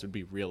 some guys would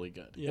be really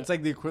good. Yeah. It's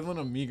like the equivalent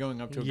of me going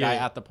up to a Yeah.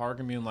 guy at the park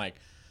and being like,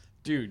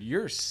 dude,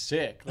 you're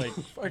sick. Like,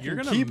 You're fucking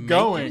gonna keep make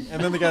going.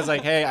 And then the guy's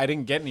like, hey, I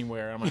didn't get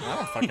anywhere. I'm like, I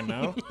don't fucking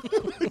know.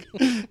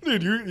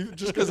 Dude, you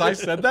just because I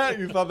said that,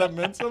 you thought that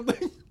meant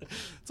something?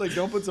 It's like,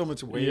 don't put so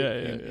much weight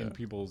in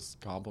people's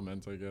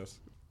compliments, I guess.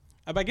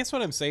 I guess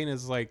what I'm saying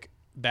is like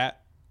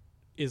that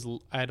is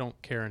I don't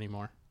care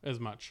anymore as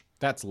much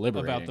That's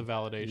liberating. about the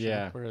validation.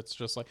 Yeah. Where it's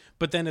just like,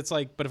 but then it's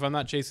like, but if I'm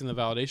not chasing the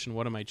validation,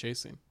 what am I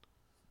chasing?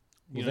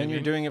 Well, then you're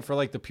doing it for,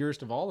 like, the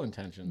purest of all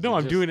intentions. No, It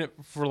I'm just- doing it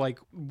for like,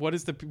 what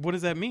does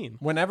that mean?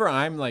 Whenever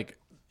I'm, like,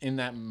 in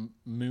that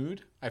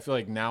mood, I feel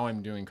like now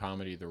I'm doing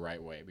comedy the right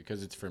way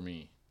because it's for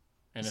me.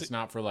 And it's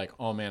not for, like,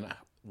 oh, man,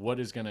 what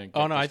is going to get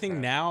Oh no, this I think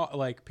crowd? now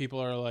like people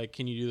are like,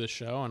 can you do the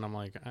show? And I'm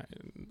like,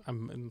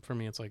 and for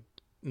me, it's like,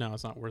 no,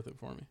 it's not worth it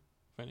for me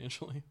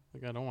financially.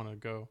 Like I don't want to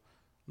go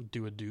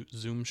do a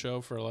Zoom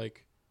show for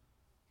like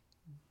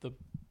the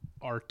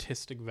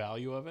artistic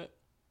value of it.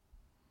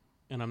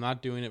 And I'm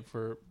not doing it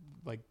for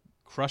like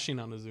crushing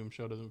on a Zoom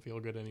show doesn't feel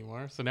good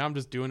anymore. So now I'm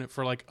just doing it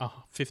for like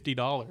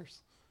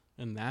 $50.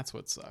 And that's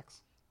what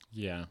sucks.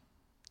 Yeah.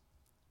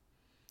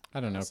 I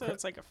don't know. So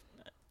it's like a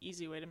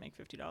easy way to make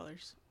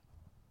 $50.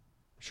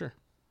 Sure.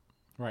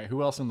 Right.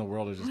 Who else in the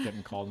world is just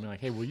getting called and be like,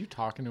 hey, will you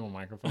talk into a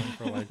microphone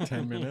for like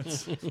 10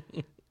 minutes?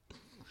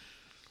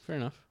 Fair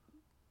enough.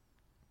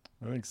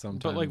 I think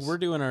sometimes. But like we're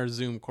doing our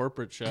Zoom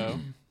corporate show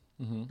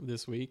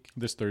this week.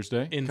 this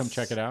Thursday. Come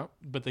check it out.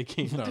 But they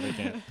can't. No, they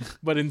can't.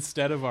 But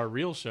instead of our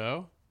real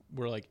show,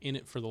 we're like in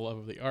it for the love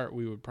of the art.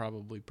 We would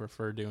probably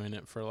prefer doing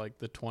it for like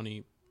the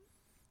 20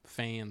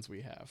 fans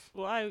we have.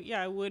 Well,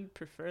 I would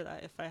prefer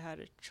that if I had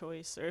a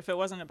choice or if it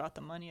wasn't about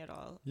the money at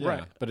all. Yeah,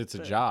 Right. but it's a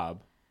But-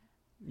 job.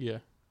 Yeah.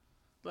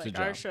 It's Like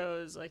a our job. show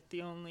is like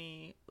the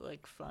only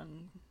like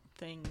fun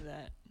thing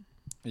that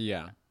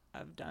Yeah.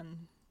 I've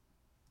done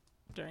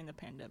during the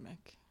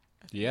pandemic.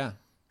 Yeah.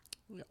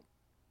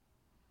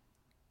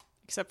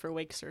 Except for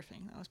wake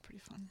surfing. That was pretty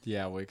fun.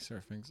 Yeah, wake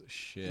surfing's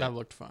shit. That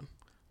looked fun.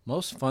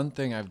 Most fun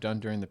thing I've done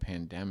during the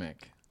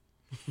pandemic.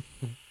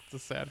 It's a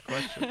sad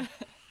question.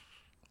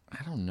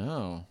 I don't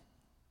know.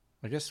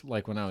 I guess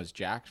like when I was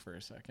jacked for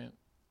a second.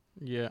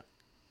 Yeah.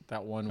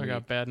 That one I week.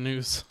 got bad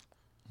news.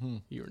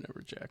 You were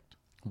never jacked.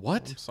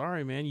 What? I'm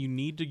sorry, man. You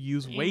need to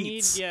use You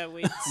weights. need,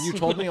 weights. You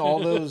told me all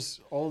those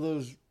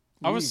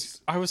I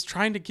weeks. was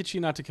trying to get you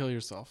not to kill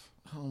yourself.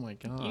 Oh my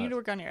god. You need to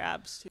work on your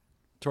abs too.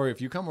 Tori, if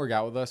you come work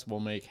out with us, we'll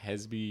make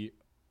Hesby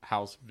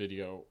house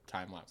video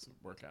time lapse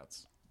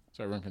workouts,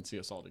 so everyone can see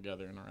us all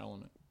together in our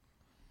element.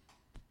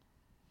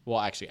 Well,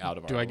 actually, out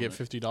of our. Do I get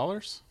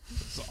 $50?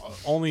 It's the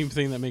only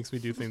thing that makes me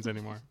do things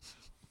anymore.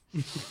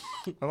 I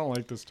don't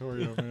like this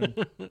story, though, man.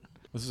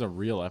 This is a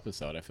real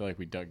episode. I feel like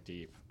we dug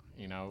deep.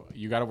 You know,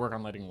 you got to work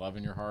on letting love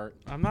in your heart.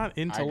 I'm not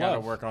into I got to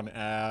love. work on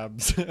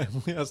abs.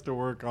 Emily has to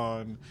work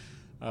on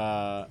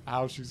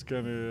how she's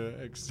gonna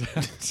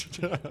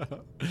accept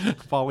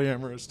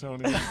polyamorous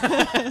Tony.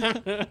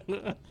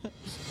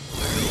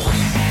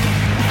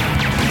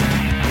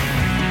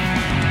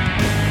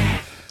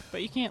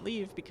 But you can't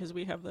leave because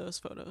we have those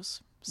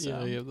photos. So.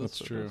 Yeah, yeah, That's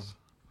true. photos.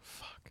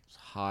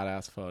 Hot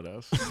ass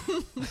photos.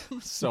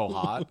 So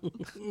hot.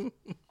 It'd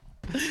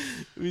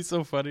be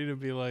so funny to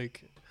be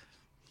like,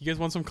 you guys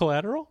want some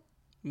collateral?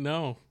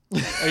 No.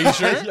 Are you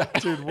sure? Yeah,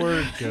 dude,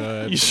 we're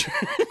good. You sure?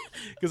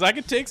 Because I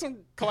could take some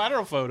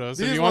collateral photos.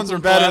 if These you want ones are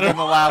some better collateral. than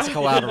the last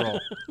collateral.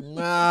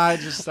 Nah,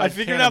 I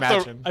figured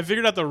I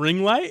figured out the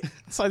ring light.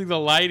 So I think the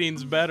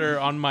lighting's better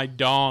on my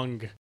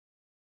dong.